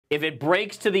If it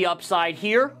breaks to the upside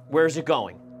here, where's it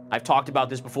going? I've talked about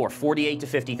this before, 48 to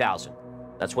 50,000.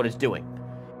 That's what it's doing.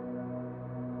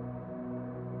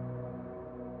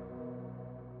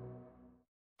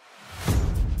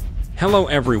 Hello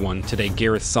everyone, today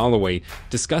Gareth Soloway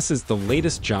discusses the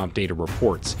latest job data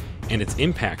reports and its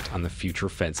impact on the future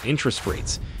Fed's interest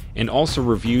rates, and also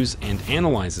reviews and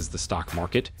analyzes the stock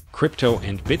market, crypto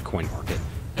and Bitcoin market,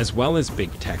 as well as big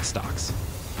tech stocks.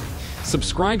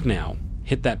 Subscribe now,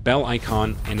 hit that bell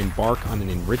icon, and embark on an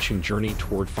enriching journey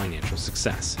toward financial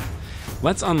success.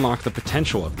 Let's unlock the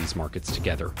potential of these markets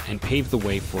together and pave the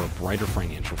way for a brighter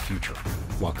financial future.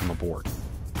 Welcome aboard.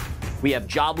 We have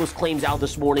jobless claims out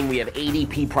this morning. We have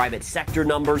ADP private sector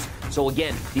numbers. So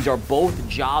again, these are both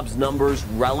jobs numbers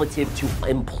relative to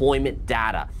employment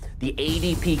data. The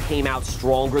ADP came out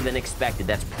stronger than expected.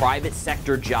 That's private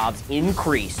sector jobs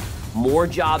increased, more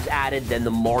jobs added than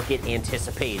the market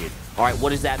anticipated. All right, what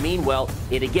does that mean? Well,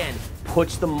 it again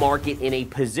puts the market in a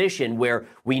position where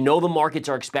we know the markets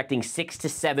are expecting 6 to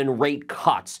 7 rate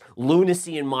cuts.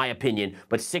 Lunacy in my opinion,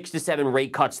 but 6 to 7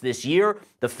 rate cuts this year.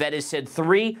 The Fed has said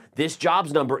 3. This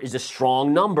jobs number is a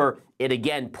strong number. It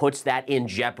again puts that in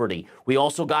jeopardy. We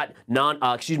also got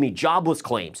jobless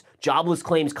claims. Jobless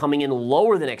claims coming in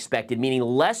lower than expected, meaning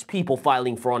less people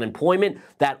filing for unemployment.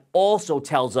 That also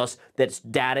tells us that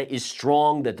data is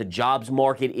strong, that the jobs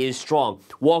market is strong.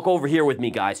 Walk over here with me,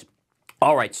 guys.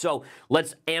 All right, so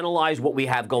let's analyze what we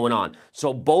have going on.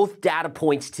 So both data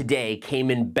points today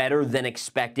came in better than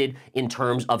expected in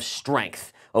terms of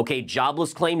strength. Okay,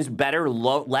 jobless claims better,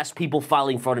 less people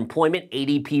filing for unemployment.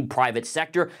 ADP private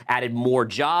sector added more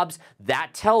jobs.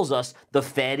 That tells us the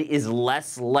Fed is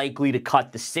less likely to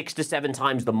cut the 6 to 7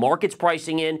 times the market's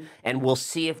pricing in, and we'll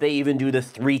see if they even do the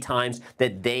 3 times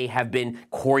that they have been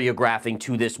choreographing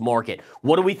to this market.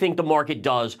 What do we think the market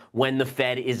does when the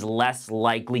Fed is less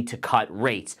likely to cut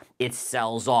rates? It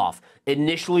sells off.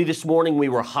 Initially this morning, we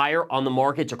were higher on the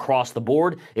markets across the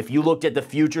board. If you looked at the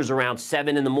futures around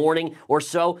 7 in the morning or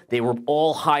so, they were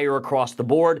all higher across the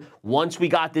board. Once we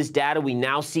got this data, we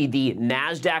now see the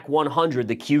NASDAQ 100,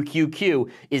 the QQQ,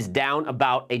 is down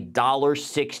about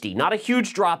 $1.60. Not a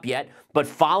huge drop yet, but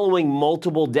following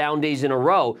multiple down days in a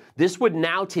row, this would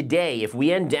now today, if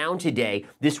we end down today,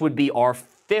 this would be our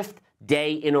 5th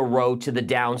day in a row to the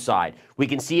downside. We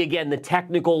can see again the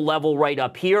technical level right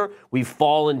up here. We've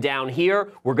fallen down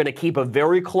here. We're going to keep a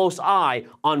very close eye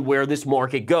on where this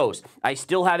market goes. I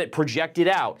still have it projected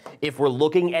out. If we're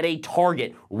looking at a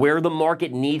target where the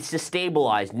market needs to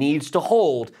stabilize, needs to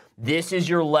hold, this is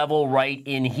your level right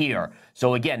in here.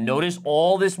 So again, notice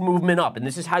all this movement up, and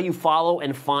this is how you follow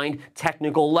and find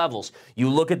technical levels.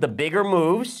 You look at the bigger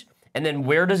moves, and then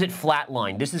where does it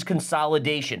flatline? This is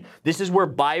consolidation. This is where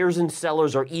buyers and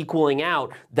sellers are equaling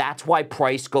out. That's why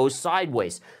price goes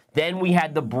sideways. Then we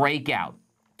had the breakout.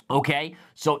 Okay,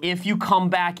 so if you come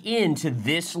back into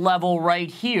this level right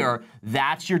here,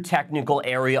 that's your technical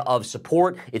area of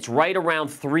support. It's right around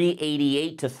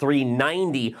 388 to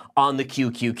 390 on the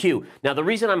QQQ. Now, the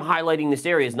reason I'm highlighting this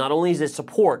area is not only is it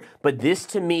support, but this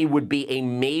to me would be a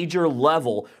major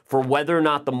level for whether or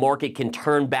not the market can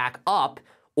turn back up,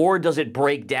 or does it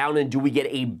break down and do we get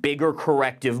a bigger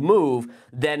corrective move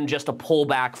than just a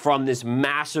pullback from this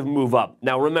massive move up?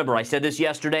 Now remember, I said this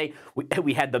yesterday,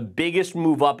 we had the biggest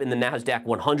move up in the NASDAQ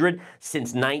 100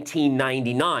 since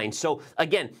 1999. So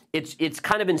again, it's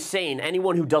kind of insane.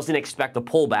 Anyone who doesn't expect a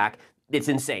pullback, it's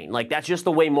insane. Like, that's just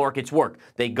the way markets work.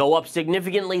 They go up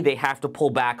significantly, they have to pull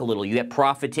back a little. You get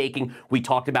profit taking. We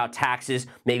talked about taxes,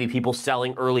 maybe people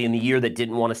selling early in the year that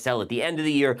didn't want to sell at the end of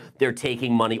the year. They're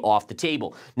taking money off the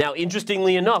table. Now,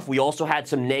 interestingly enough, we also had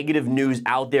some negative news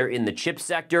out there in the chip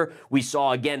sector. We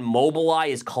saw, again,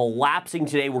 Mobileye is collapsing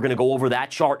today. We're going to go over that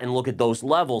chart and look at those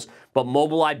levels. But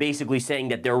Mobileye basically saying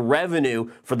that their revenue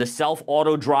for the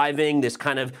self-auto driving, this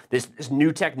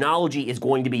new technology is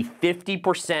going to be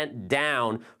 50% down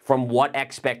from what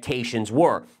expectations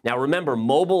were. Now remember,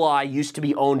 Mobileye used to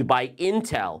be owned by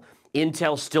Intel.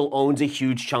 Intel still owns a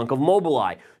huge chunk of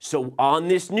Mobileye. So on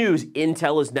this news,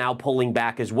 Intel is now pulling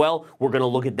back as well. We're going to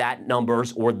look at that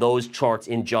numbers or those charts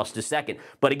in just a second.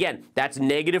 But again, that's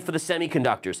negative for the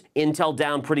semiconductors. Intel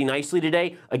down pretty nicely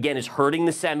today. Again, it's hurting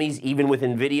the semis, even with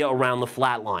NVIDIA around the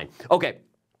flat line. Okay.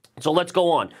 So let's go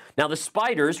on. Now the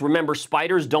spiders, remember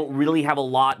spiders don't really have a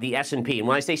lot, the S&P. And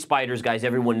when I say spiders, guys,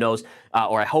 everyone knows,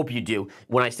 or I hope you do,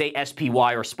 when I say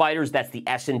SPY or spiders, that's the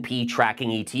S&P tracking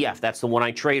ETF. That's the one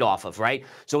I trade off of, right?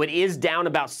 So it is down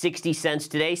about 60 cents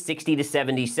today, 60 to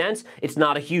 70 cents. It's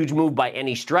not a huge move by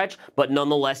any stretch, but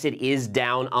nonetheless, it is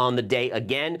down on the day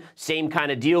again. Same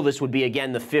kind of deal. This would be,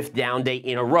 again, the 5th down day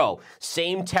in a row.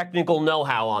 Same technical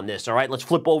know-how on this, all right? Let's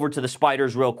flip over to the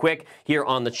spiders real quick here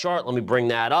on the chart. Let me bring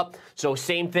that up. So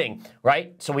same thing,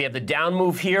 right? So we have the down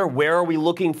move here. Where are we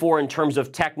looking for in terms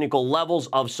of technical levels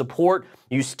of support?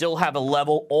 You still have a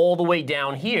level all the way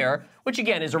down here, which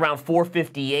again is around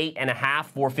 458.5,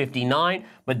 459,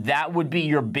 but that would be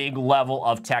your big level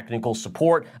of technical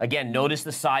support. Again, notice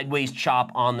the sideways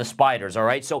chop on the spiders, all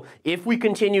right? So if we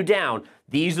continue down,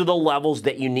 these are the levels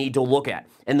that you need to look at.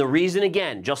 And the reason,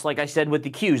 again, just like I said with the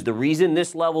Qs, the reason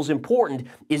this level is important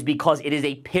is because it is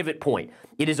a pivot point.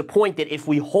 It is a point that if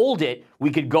we hold it,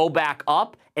 we could go back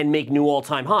up and make new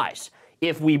all-time highs.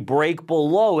 If we break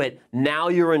below it, now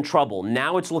you're in trouble.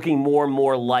 Now it's looking more and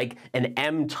more like an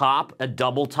M top, a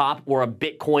double top, or a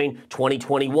Bitcoin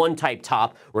 2021 type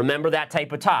top. Remember that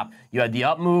type of top. You had the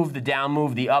up move, the down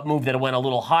move, the up move that went a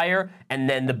little higher, and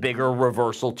then the bigger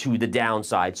reversal to the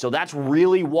downside. So that's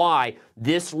really why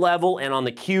this level, and on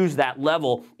the Qs, that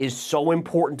level is so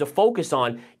important to focus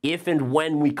on if and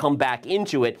when we come back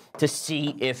into it to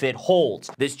see if it holds.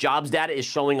 This jobs data is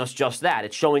showing us just that.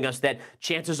 It's showing us that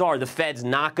chances are the Fed's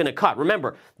not going to cut.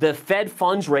 Remember, the Fed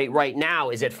funds rate right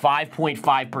now is at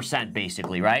 5.5%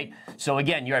 basically, right? So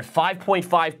again, you're at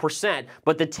 5.5%,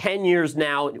 but the 10 years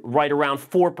now right around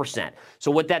 4%.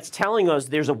 So what that's telling us,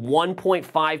 there's a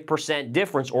 1.5%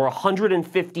 difference, or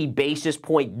 150 basis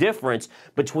point difference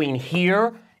between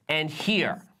here and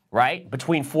here, right?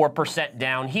 Between 4%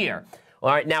 down here. All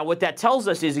right, now what that tells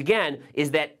us is, again, is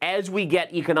that as we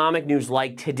get economic news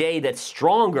like today that's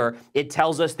stronger, it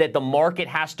tells us that the market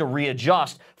has to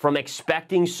readjust from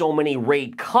expecting so many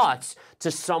rate cuts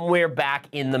to somewhere back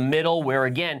in the middle, where,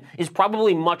 again, is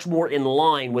probably much more in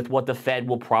line with what the Fed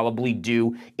will probably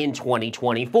do in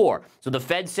 2024. So the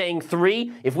Fed's saying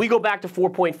 3. If we go back to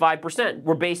 4.5%,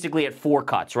 we're basically at 4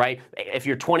 cuts, right? If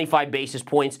you're 25 basis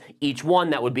points each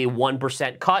one, that would be a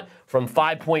 1% cut. From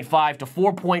 5.5 to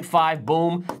 4.5,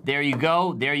 boom, there you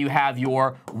go. There you have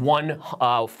your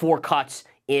 4 cuts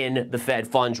in the Fed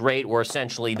funds rate, or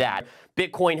essentially that.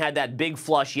 Bitcoin had that big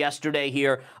flush yesterday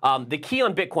here. The key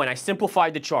on Bitcoin, I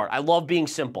simplified the chart. I love being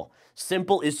simple.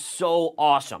 Simple is so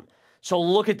awesome. So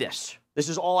look at this. This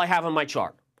is all I have on my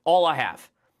chart. All I have.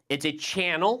 It's a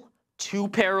channel, 2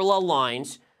 parallel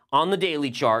lines on the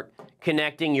daily chart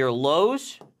connecting your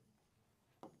lows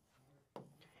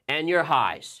and your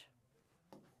highs.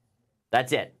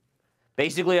 That's it.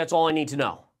 Basically, that's all I need to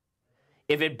know.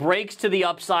 If it breaks to the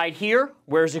upside here,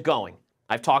 where's it going?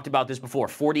 I've talked about this before,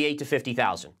 48 to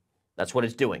 50,000. That's what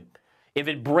it's doing. If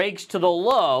it breaks to the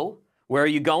low, where are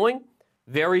you going?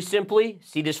 Very simply,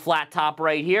 see this flat top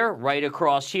right here, right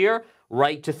across here,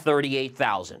 right to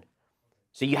 38,000.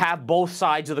 So you have both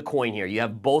sides of the coin here. You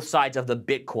have both sides of the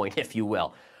Bitcoin, if you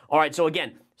will. All right, so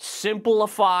again,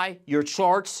 simplify your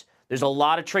charts. There's a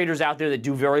lot of traders out there that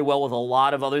do very well with a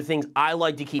lot of other things. I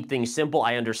like to keep things simple.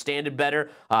 I understand it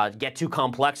better. Get too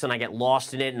complex and I get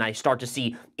lost in it, and I start to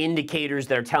see indicators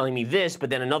that are telling me this, but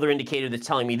then another indicator that's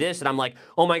telling me this, and I'm like,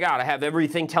 oh my God, I have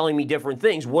everything telling me different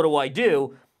things. What do I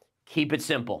do? Keep it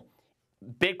simple.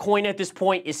 Bitcoin at this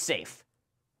point is safe.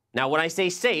 Now, when I say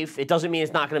safe, it doesn't mean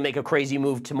it's not going to make a crazy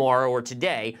move tomorrow or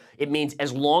today. It means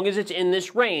as long as it's in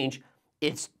this range,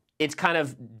 it's kind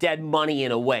of dead money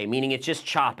in a way, meaning it's just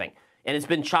chopping. And it's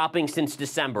been chopping since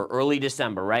December, early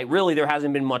December, right? Really, there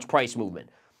hasn't been much price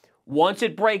movement. Once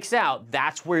it breaks out,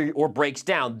 that's where, or breaks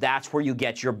down, that's where you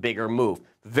get your bigger move.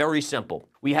 Very simple.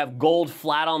 We have gold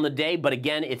flat on the day, but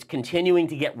again, it's continuing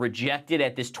to get rejected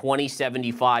at this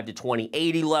 2075 to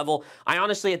 2080 level. I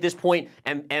honestly, at this point,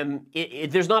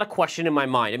 there's not a question in my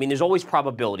mind. I mean, there's always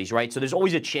probabilities, right? So there's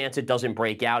always a chance it doesn't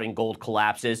break out and gold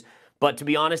collapses. But to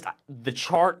be honest, the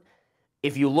chart,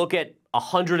 if you look at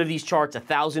 100 of these charts,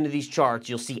 1,000 of these charts,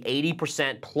 you'll see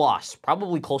 80% plus,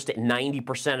 probably close to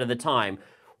 90% of the time.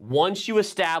 Once you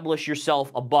establish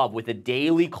yourself above with a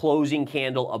daily closing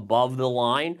candle above the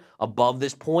line, above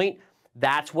this point,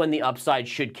 that's when the upside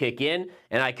should kick in.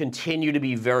 And I continue to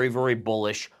be very, very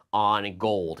bullish on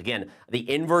gold. Again, the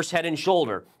inverse head and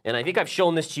shoulder. And I think I've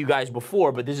shown this to you guys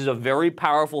before, but this is a very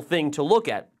powerful thing to look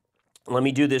at. Let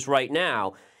me do this right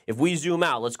now. If we zoom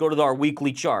out, let's go to our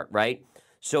weekly chart, right?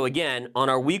 So again, on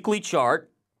our weekly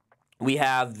chart, we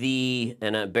have the,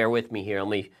 and bear with me here, let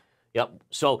me, yep.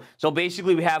 So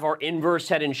basically we have our inverse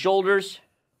head and shoulders,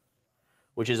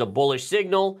 which is a bullish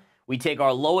signal. We take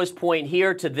our lowest point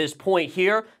here to this point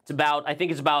here. It's about, I think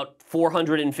it's about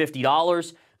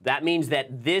 $450. That means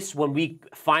that this, when we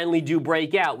finally do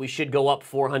break out, we should go up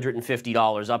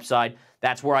 $450 upside.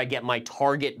 That's where I get my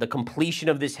target. The completion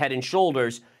of this head and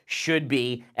shoulders should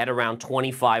be at around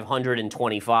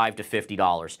 $2,525 to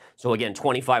 $50. So again,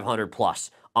 $2,500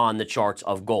 plus on the charts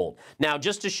of gold. Now,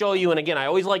 just to show you, and again, I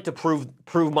always like to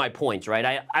prove my points,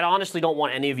 right? I honestly don't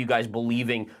want any of you guys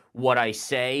believing what I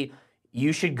say.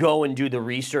 You should go and do the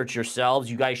research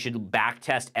yourselves. You guys should back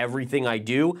test everything I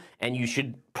do, and you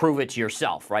should prove it to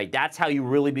yourself, right? That's how you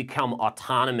really become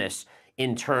autonomous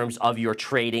in terms of your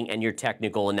trading and your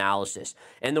technical analysis.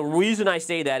 And the reason I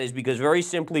say that is because, very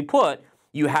simply put,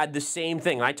 you had the same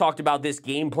thing. I talked about this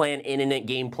game plan in and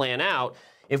game plan out.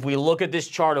 If we look at this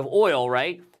chart of oil,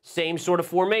 right, same sort of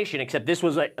formation, except this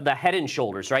was the head and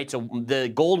shoulders, right? So the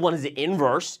gold one is the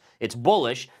inverse. It's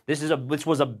bullish. This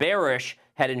was a bearish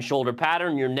head and shoulder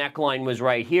pattern. Your neckline was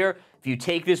right here. If you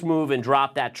take this move and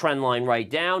drop that trend line right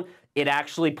down, it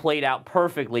actually played out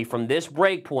perfectly from this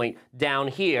break point down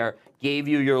here, gave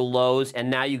you your lows, and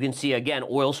now you can see, again,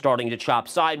 oil starting to chop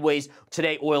sideways.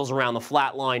 Today, oil's around the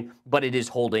flat line, but it is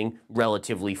holding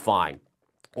relatively fine.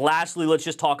 Lastly, let's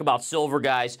just talk about silver,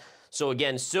 guys. So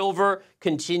again, silver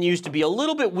continues to be a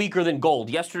little bit weaker than gold.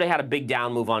 Yesterday had a big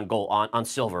down move on gold, on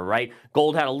silver, right?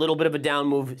 Gold had a little bit of a down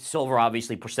move. Silver,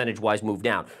 obviously, percentage-wise, moved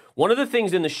down. One of the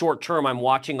things in the short term I'm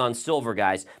watching on silver,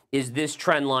 guys, is this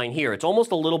trend line here. It's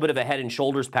almost a little bit of a head and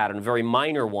shoulders pattern, a very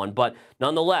minor one, but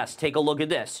nonetheless, take a look at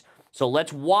this. So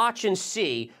let's watch and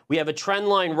see. We have a trend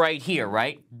line right here,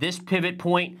 right? This pivot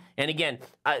point, and again,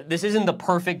 this isn't the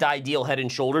perfect ideal head and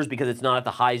shoulders because it's not at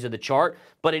the highs of the chart,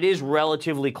 but it is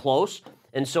relatively close.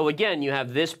 And so again, you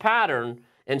have this pattern,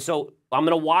 and so I'm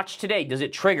going to watch today. Does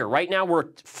it trigger? Right now, we're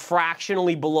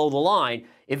fractionally below the line.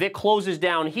 If it closes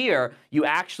down here, you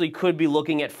actually could be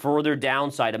looking at further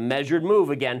downside, a measured move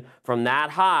again from that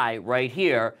high right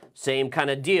here, same kind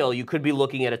of deal. You could be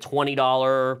looking at a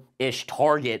 $20-ish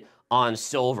target on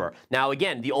silver. Now,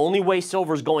 again, the only way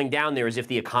silver's going down there is if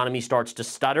the economy starts to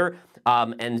stutter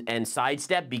and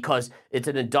sidestep, because it's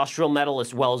an industrial metal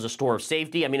as well as a store of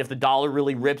safety. I mean, if the dollar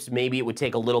really rips, maybe it would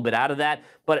take a little bit out of that.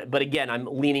 But again, I'm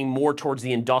leaning more towards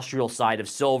the industrial side of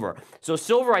silver. So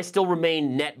silver, I still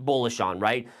remain net bullish on,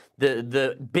 right?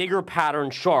 The bigger pattern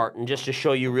chart, and just to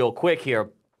show you real quick here,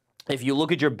 if you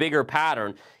look at your bigger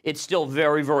pattern, it's still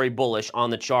very, very bullish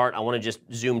on the chart. I want to just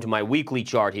zoom to my weekly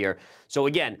chart here. So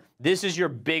again, this is your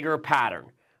bigger pattern.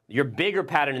 Your bigger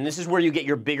pattern, and this is where you get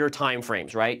your bigger time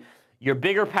frames, right? Your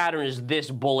bigger pattern is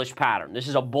this bullish pattern. This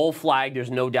is a bull flag,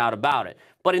 there's no doubt about it.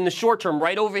 But in the short term,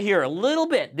 right over here, a little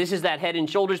bit, this is that head and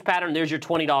shoulders pattern. There's your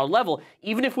 $20 level.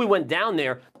 Even if we went down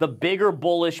there, the bigger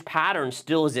bullish pattern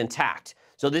still is intact.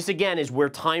 So this, again, is where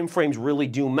time frames really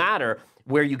do matter,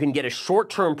 where you can get a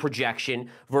short-term projection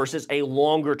versus a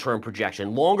longer-term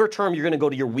projection. Longer term, you're going to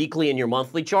go to your weekly and your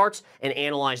monthly charts and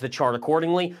analyze the chart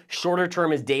accordingly. Shorter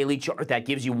term is daily chart. That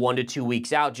gives you 1 to 2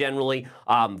 weeks out generally,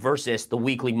 versus the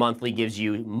weekly, monthly gives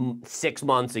you 6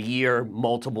 months, a year,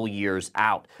 multiple years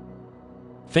out.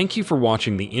 Thank you for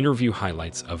watching the interview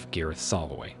highlights of Gareth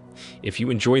Soloway. If you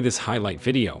enjoy this highlight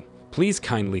video, please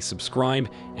kindly subscribe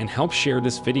and help share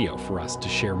this video for us to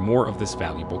share more of this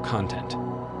valuable content.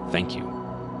 Thank you.